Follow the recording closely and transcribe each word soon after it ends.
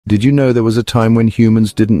Did you know there was a time when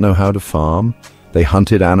humans didn't know how to farm? They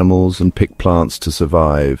hunted animals and picked plants to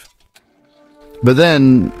survive. But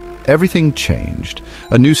then, everything changed.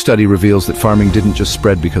 A new study reveals that farming didn't just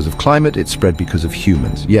spread because of climate, it spread because of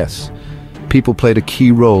humans. Yes, people played a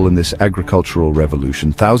key role in this agricultural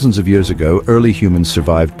revolution. Thousands of years ago, early humans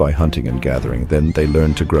survived by hunting and gathering. Then they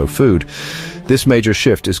learned to grow food. This major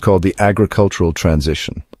shift is called the agricultural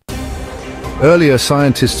transition. Earlier,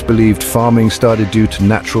 scientists believed farming started due to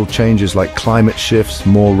natural changes like climate shifts,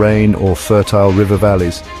 more rain, or fertile river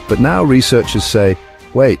valleys. But now researchers say,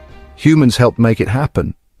 wait, humans helped make it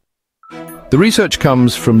happen. The research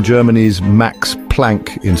comes from Germany's Max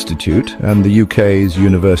Planck Institute and the UK's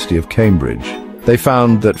University of Cambridge. They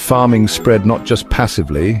found that farming spread not just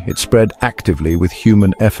passively, it spread actively with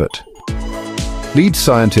human effort. Lead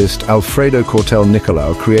scientist Alfredo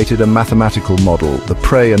Cortel-Nicolau created a mathematical model, the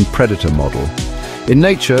prey and predator model. In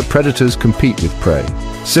nature, predators compete with prey.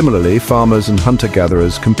 Similarly, farmers and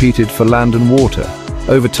hunter-gatherers competed for land and water.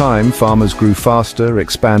 Over time, farmers grew faster,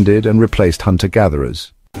 expanded, and replaced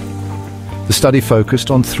hunter-gatherers. The study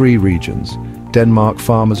focused on 3 regions. Denmark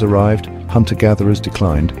farmers arrived, hunter-gatherers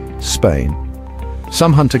declined. Spain.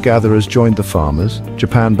 Some hunter-gatherers joined the farmers.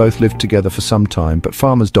 Japan both lived together for some time, but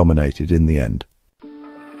farmers dominated in the end.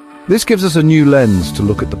 This gives us a new lens to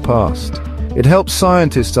look at the past. It helps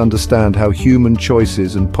scientists understand how human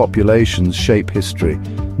choices and populations shape history,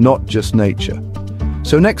 not just nature.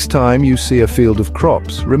 So next time you see a field of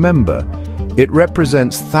crops, remember, it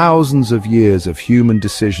represents thousands of years of human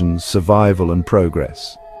decisions, survival and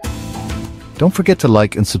progress. Don't forget to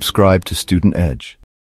like and subscribe to Student Edge.